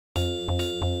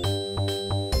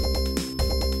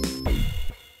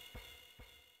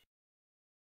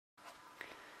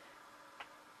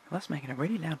Well, that's making a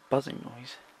really loud buzzing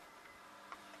noise.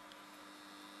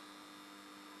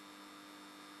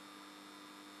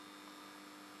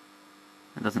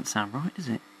 That doesn't sound right, does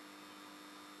it?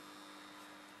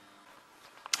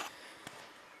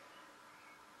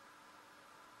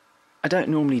 I don't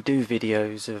normally do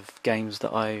videos of games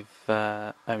that I've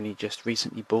only just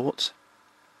recently bought,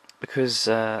 because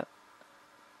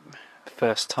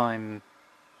first time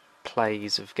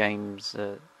plays of games,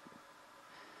 you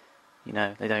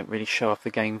know, they don't really show off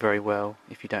the game very well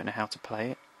if you don't know how to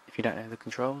play it, if you don't know the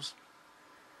controls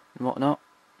and whatnot.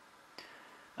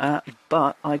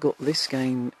 But I got this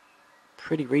game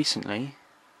pretty recently,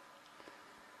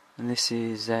 and this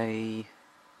is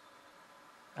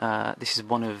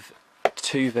one of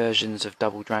two versions of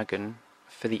Double Dragon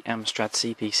for the Amstrad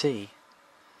CPC,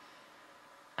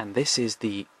 and this is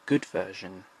the good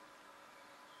version.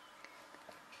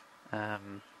 I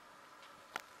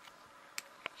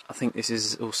think this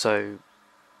is also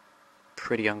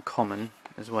pretty uncommon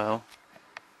as well,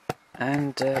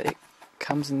 and it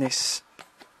comes in this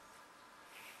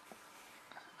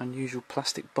unusual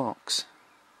plastic box,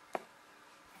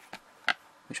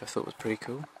 which I thought was pretty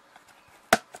cool.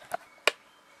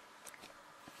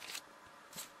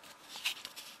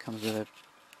 Comes with a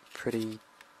pretty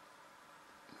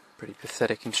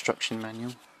pathetic instruction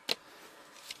manual,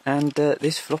 and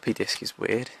this floppy disk is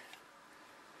weird.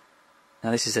 Now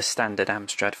this is a standard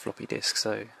Amstrad floppy disk,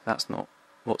 so that's not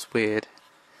what's weird.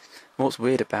 What's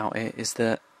weird about it is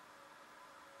that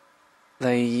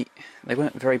they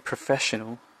weren't very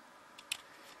professional.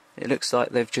 It looks like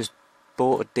they've just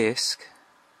bought a disc,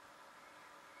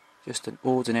 just an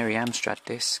ordinary Amstrad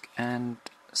disc, and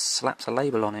slapped a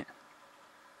label on it.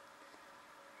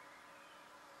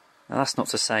 Now that's not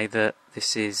to say that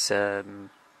this is a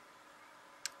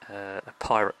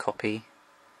pirate copy.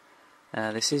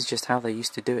 This is just how they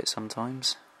used to do it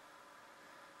sometimes.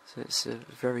 So it's a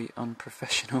very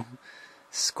unprofessional,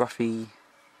 scruffy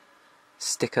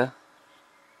sticker.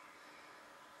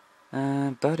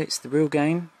 But it's the real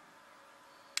game,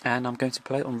 and I'm going to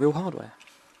play it on real hardware.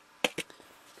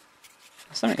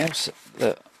 Something else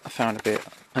that I found a bit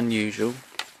unusual.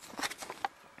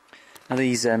 Now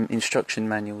these instruction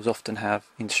manuals often have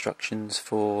instructions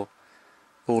for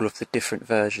all of the different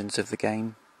versions of the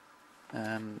game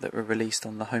that were released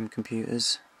on the home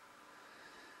computers.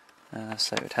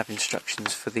 So it would have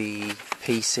instructions for the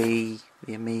PC,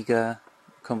 the Amiga,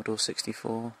 Commodore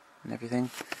 64 and everything.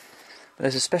 But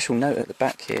there's a special note at the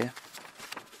back here.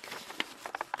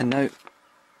 A note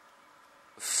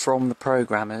from the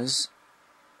programmers,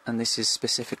 and this is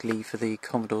specifically for the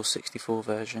Commodore 64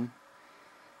 version.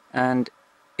 And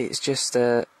it's just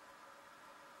a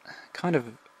kind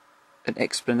of an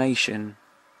explanation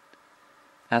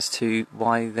as to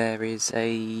why there is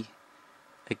a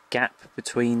gap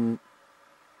between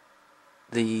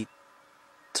the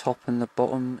top and the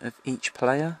bottom of each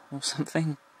player or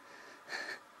something.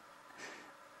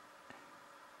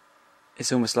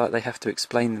 It's almost like they have to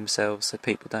explain themselves so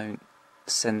people don't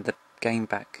send the game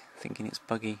back thinking it's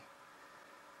buggy.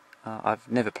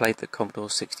 I've never played the Commodore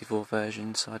 64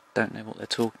 version, so I don't know what they're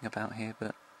talking about here,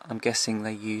 but I'm guessing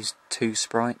they used two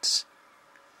sprites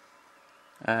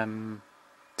to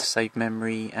save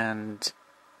memory, and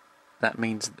that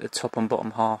means that the top and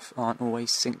bottom half aren't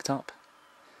always synced up.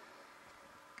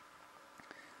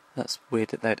 That's weird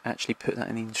that they'd actually put that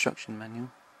in the instruction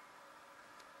manual.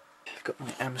 I've got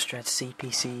my Amstrad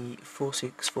CPC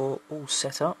 464 all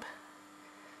set up,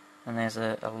 and there's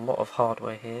a lot of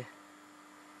hardware here.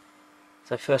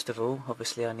 So first of all,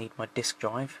 obviously I need my disk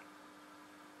drive,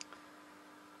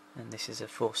 and this is a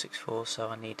 464, so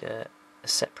I need a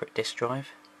separate disk drive.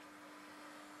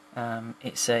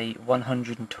 It's a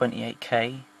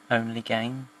 128K only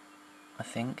game, I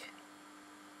think.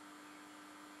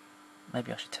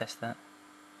 Maybe I should test that.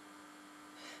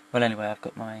 Well, anyway, I've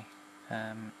got my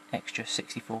extra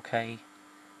 64K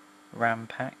RAM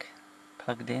pack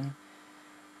plugged in,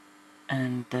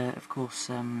 and of course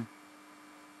you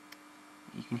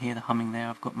can hear the humming there.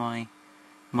 I've got my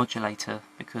modulator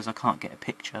because I can't get a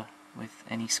picture with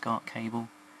any SCART cable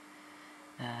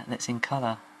that's in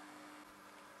colour.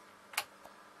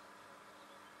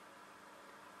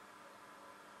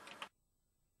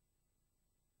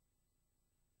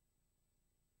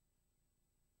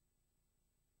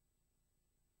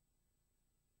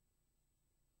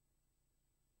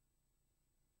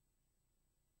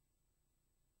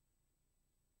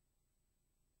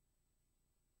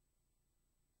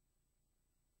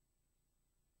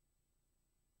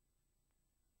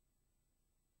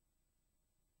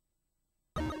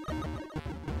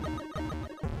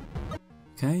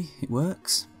 Okay, it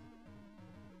works.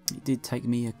 It did take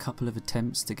me a couple of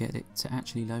attempts to get it to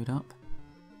actually load up.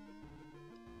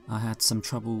 I had some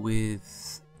trouble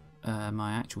with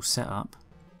my actual setup.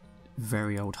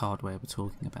 Very old hardware we're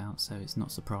talking about, so it's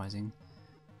not surprising.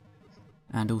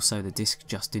 And also the disc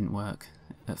just didn't work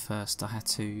at first. I had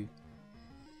to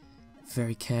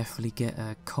very carefully get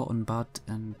a cotton bud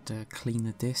and clean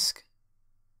the disc,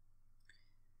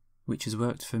 which has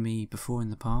worked for me before in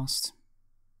the past,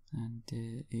 and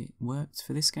it worked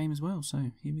for this game as well,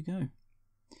 so here we go.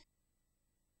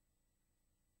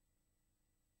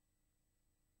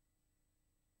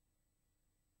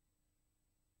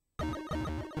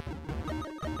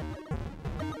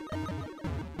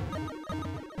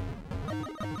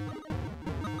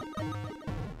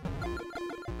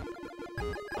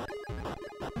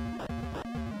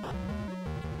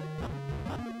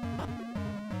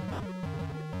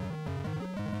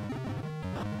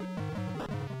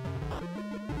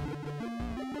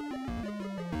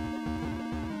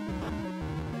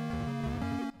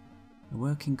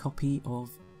 Working copy of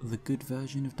the good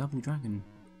version of Double Dragon.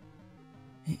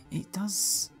 It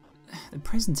does... The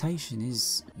presentation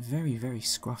is very, very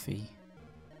scruffy.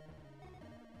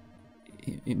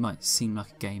 It might seem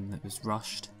like a game that was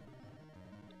rushed,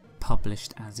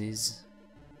 published as is,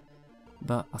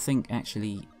 but I think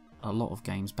actually a lot of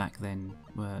games back then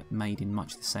were made in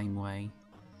much the same way.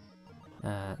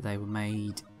 They were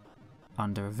made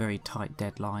under a very tight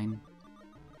deadline,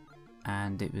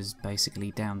 and it was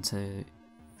basically down to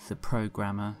the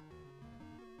programmer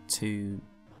to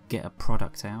get a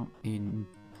product out in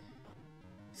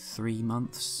 3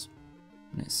 months,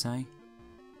 let's say,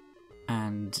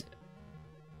 and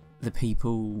the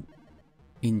people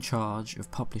in charge of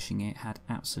publishing it had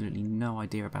absolutely no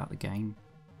idea about the game.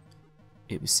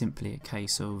 It was simply a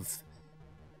case of,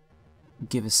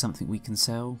 give us something we can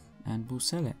sell and we'll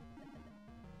sell it.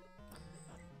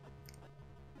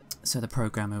 So the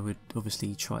programmer would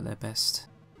obviously try their best.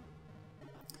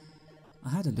 I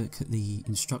had a look at the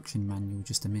instruction manual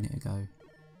just a minute ago,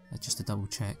 just to double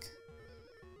check.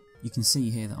 You can see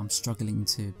here that I'm struggling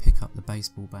to pick up the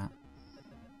baseball bat,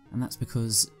 and that's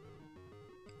because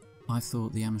I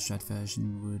thought the Amstrad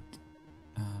version would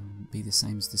be the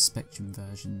same as the Spectrum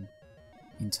version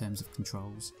in terms of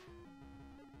controls.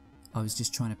 I was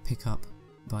just trying to pick up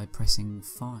by pressing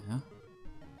fire.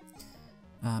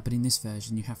 But in this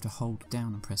version you have to hold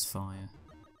down and press fire.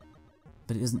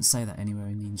 But it doesn't say that anywhere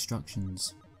in the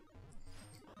instructions.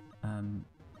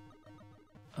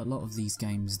 A lot of these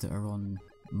games that are on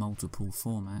multiple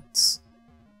formats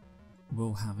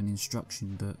will have an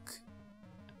instruction book,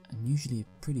 and usually a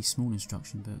pretty small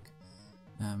instruction book,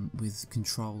 with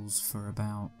controls for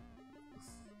about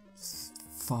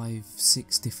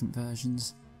 5-6 different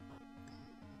versions.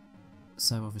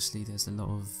 So obviously there's a lot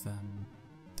of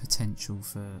potential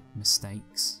for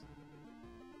mistakes.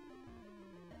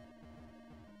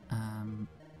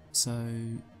 So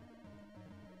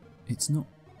it's not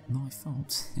my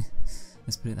fault.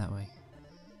 Let's put it that way.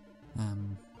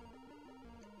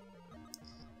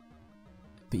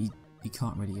 But you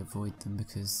can't really avoid them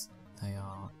because they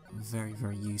are very,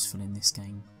 very useful in this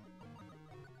game.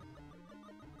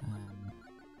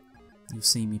 You'll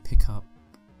see me pick up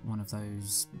one of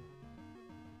those,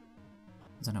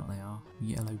 I don't know what they are,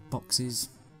 yellow boxes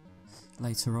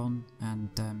later on, and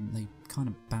they kind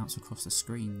of bounce across the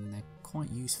screen, and they're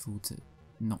quite useful to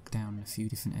knock down a few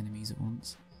different enemies at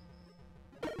once.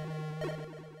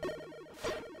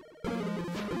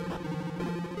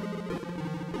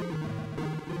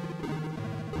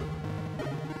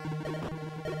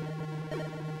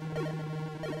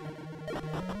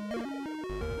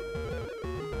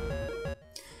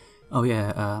 Oh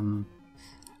yeah,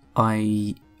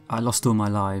 I lost all my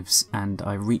lives, and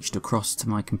I reached across to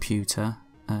my computer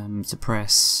to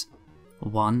press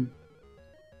 1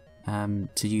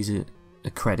 to use a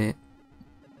credit.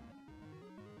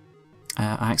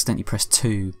 I accidentally pressed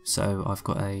 2, so I've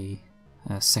got a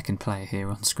second player here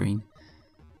on screen.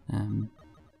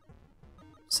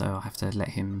 So I have to let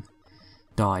him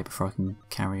die before I can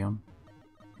carry on,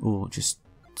 or just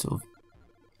sort of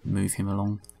move him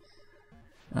along.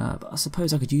 But I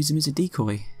suppose I could use him as a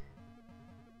decoy.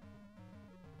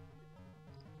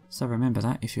 So remember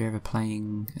that if you're ever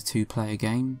playing a 2-player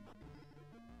game,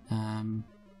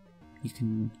 you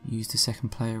can use the second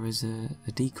player as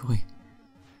a decoy.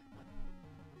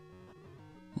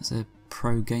 That's a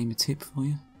pro gamer tip for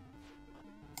you.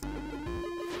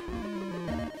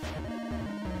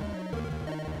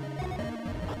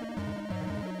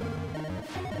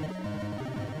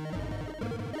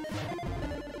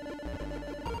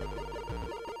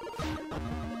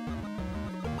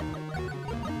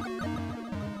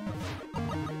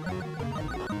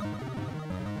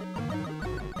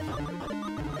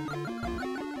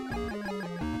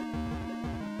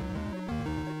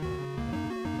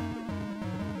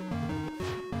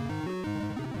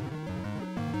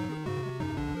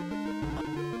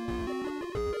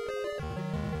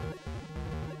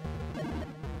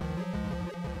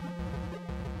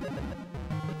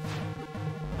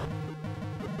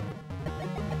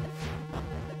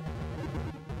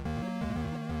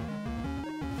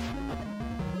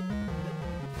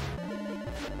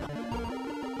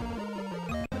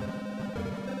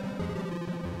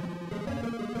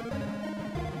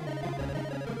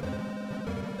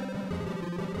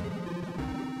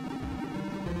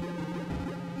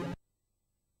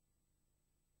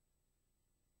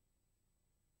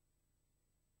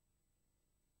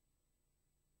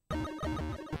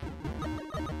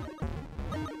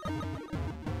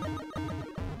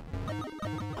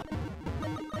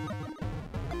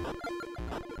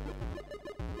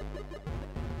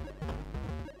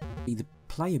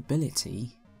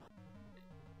 playability,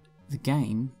 the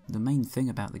game, the main thing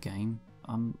about the game,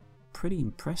 I'm pretty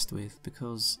impressed with,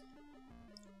 because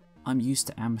I'm used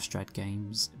to Amstrad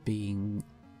games being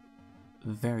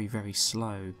very, very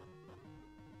slow,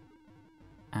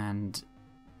 and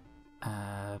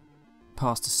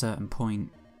past a certain point,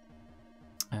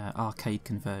 arcade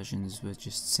conversions were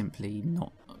just simply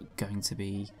not going to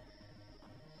be.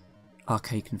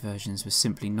 Arcade conversions were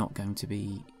simply not going to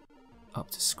be up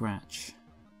to scratch,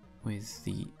 with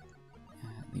the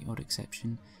odd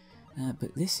exception.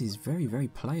 But this is very, very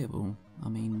playable. I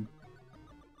mean,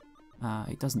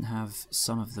 it doesn't have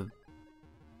some of the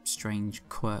strange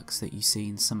quirks that you see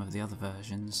in some of the other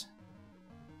versions.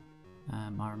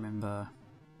 I remember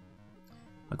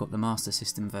I got the Master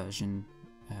System version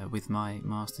with my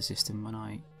Master System when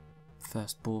I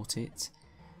first bought it,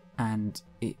 and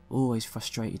it always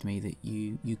frustrated me that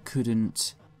you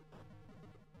couldn't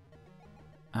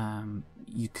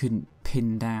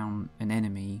pin down an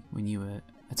enemy when you were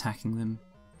attacking them.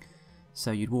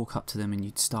 So you'd walk up to them and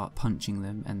you'd start punching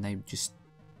them, and they'd just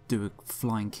do a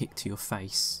flying kick to your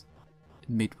face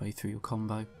midway through your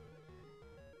combo.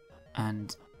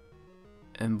 And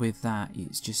with that,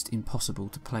 it's just impossible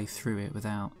to play through it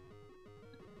without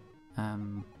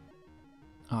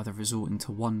either resorting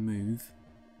to one move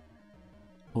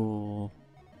or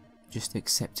just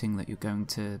accepting that you're going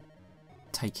to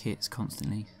take hits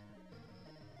constantly.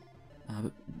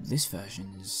 But this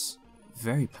version is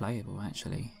very playable,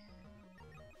 actually.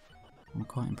 I'm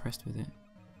quite impressed with it.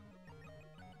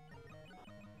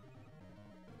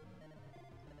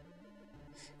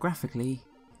 Graphically,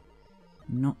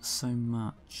 not so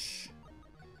much.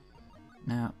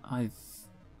 Now, I've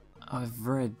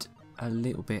read a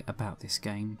little bit about this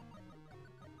game,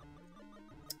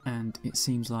 and it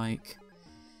seems like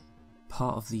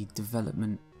part of the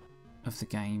development of the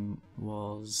game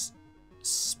was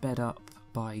sped up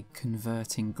by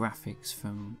converting graphics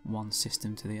from one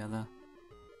system to the other,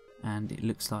 and it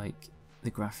looks like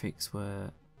the graphics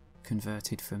were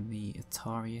converted from the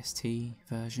Atari ST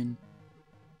version,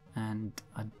 and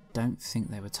I don't think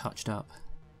they were touched up.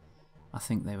 I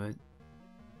think they were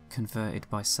converted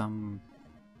by some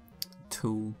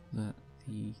tool that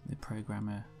the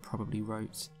programmer probably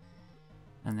wrote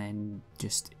and then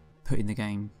just put in the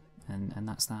game, and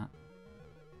that's that.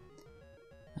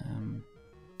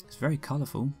 It's very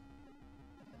colourful.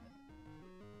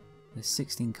 There's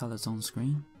 16 colours on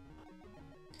screen,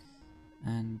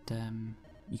 and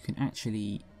you can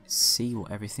actually see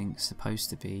what everything's supposed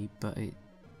to be, but it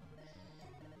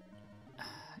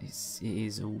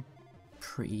is all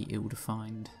pretty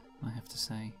ill-defined, I have to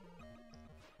say.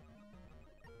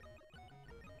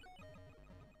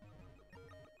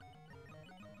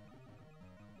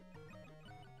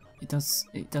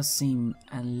 It does seem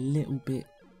a little bit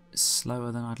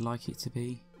slower than I'd like it to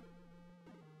be,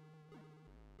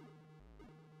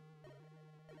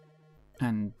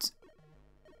 and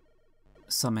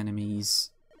some enemies,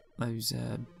 those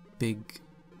big,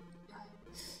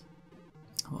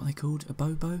 what are they called? A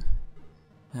bobo?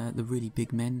 The really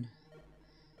big men.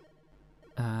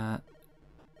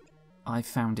 I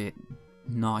found it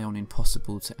nigh on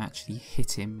impossible to actually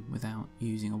hit him without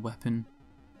using a weapon.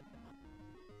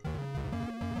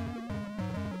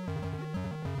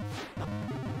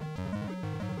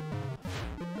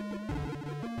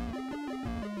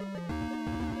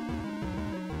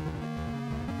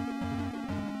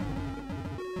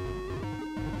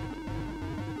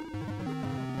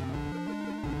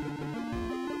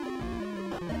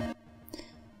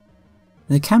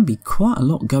 There can be quite a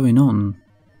lot going on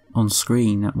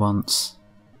screen at once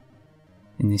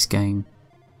in this game.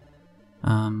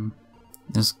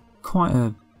 There's quite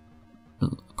a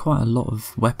lot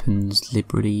of weapons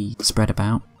liberally spread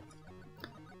about,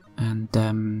 and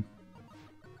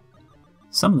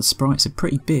some of the sprites are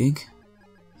pretty big.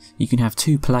 You can have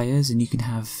 2 players, and you can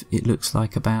have, it looks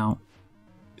like, about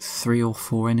 3 or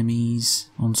 4 enemies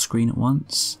on screen at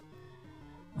once.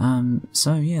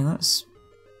 So yeah, that's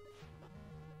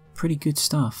pretty good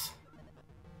stuff,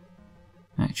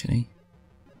 actually.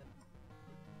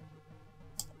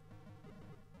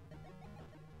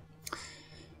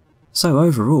 So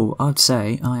overall, I'd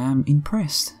say I am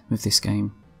impressed with this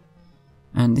game,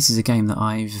 and this is a game that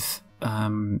I've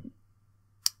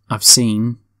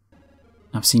seen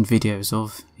videos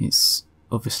of. It's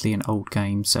obviously an old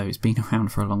game, so it's been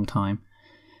around for a long time,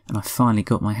 and I finally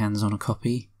got my hands on a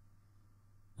copy.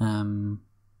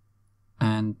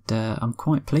 And I'm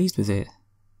quite pleased with it.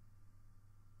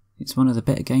 It's one of the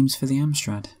better games for the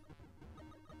Amstrad.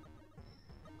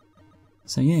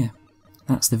 So yeah,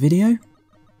 that's the video.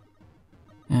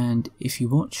 And if you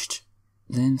watched,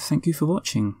 then thank you for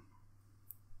watching.